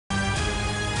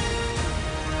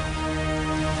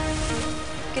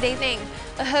Good evening.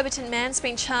 A Herberton man's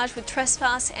been charged with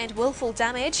trespass and willful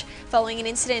damage following an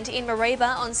incident in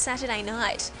Mareeba on Saturday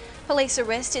night. Police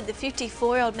arrested the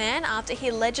 54-year-old man after he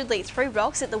allegedly threw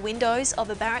rocks at the windows of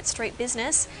a Barrett Street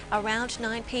business around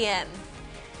 9 p.m.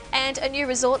 And a new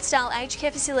resort-style aged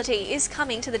care facility is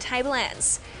coming to the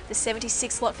Tablelands. The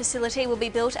 76-lot facility will be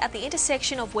built at the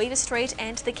intersection of Weaver Street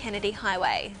and the Kennedy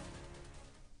Highway.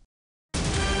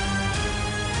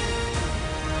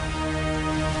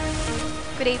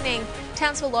 Good evening.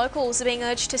 Townsville locals are being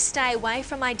urged to stay away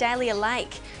from Baily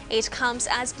Lake. It comes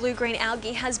as blue-green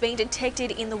algae has been detected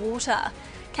in the water.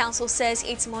 Council says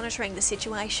it's monitoring the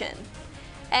situation.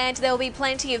 And there will be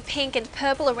plenty of pink and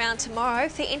purple around tomorrow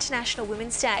for International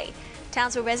Women's Day.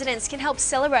 Townsville residents can help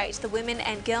celebrate the women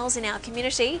and girls in our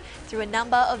community through a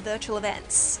number of virtual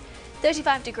events.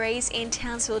 35 degrees in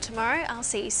Townsville tomorrow. I'll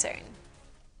see you soon.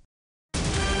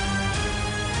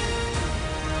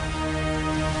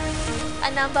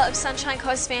 A number of Sunshine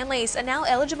Coast families are now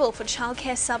eligible for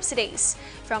childcare subsidies.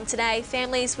 From today,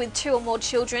 families with 2 or more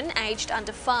children aged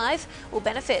under 5 will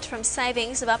benefit from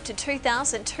savings of up to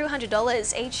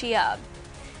 $2,200 each year.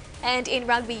 And in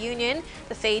rugby union,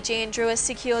 the Fijian Drua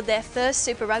secured their first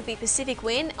Super Rugby Pacific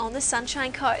win on the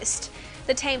Sunshine Coast.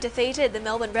 The team defeated the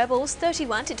Melbourne Rebels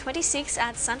 31-26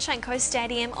 at Sunshine Coast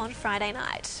Stadium on Friday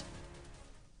night.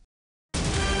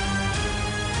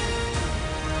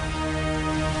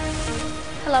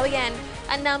 Hello again.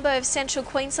 A number of Central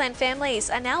Queensland families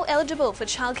are now eligible for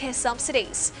childcare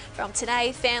subsidies. From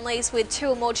today, families with 2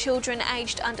 or more children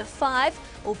aged under 5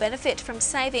 will benefit from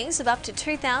savings of up to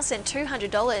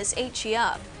 $2,200 each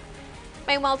year.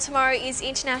 Meanwhile, tomorrow is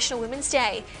International Women's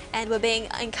Day and we're being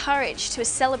encouraged to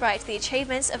celebrate the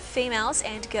achievements of females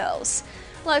and girls.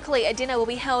 Locally, a dinner will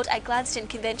be held at Gladstone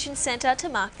Convention Centre to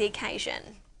mark the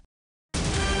occasion.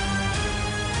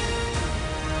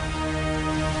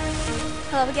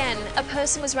 Hello again. A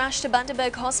person was rushed to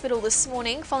Bundaberg Hospital this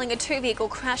morning following a 2-vehicle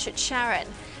crash at Sharon.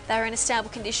 They were in a stable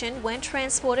condition when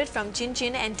transported from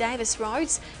Gingin and Davis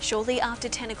Roads shortly after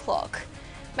 10 o'clock.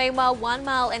 Meanwhile, 1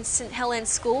 Mile and St Helens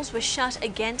schools were shut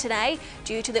again today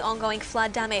due to the ongoing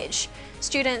flood damage.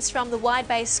 Students from the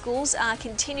wide-based schools are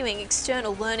continuing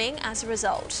external learning as a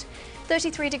result.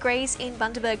 33 degrees in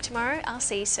Bundaberg tomorrow. I'll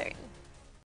see you soon.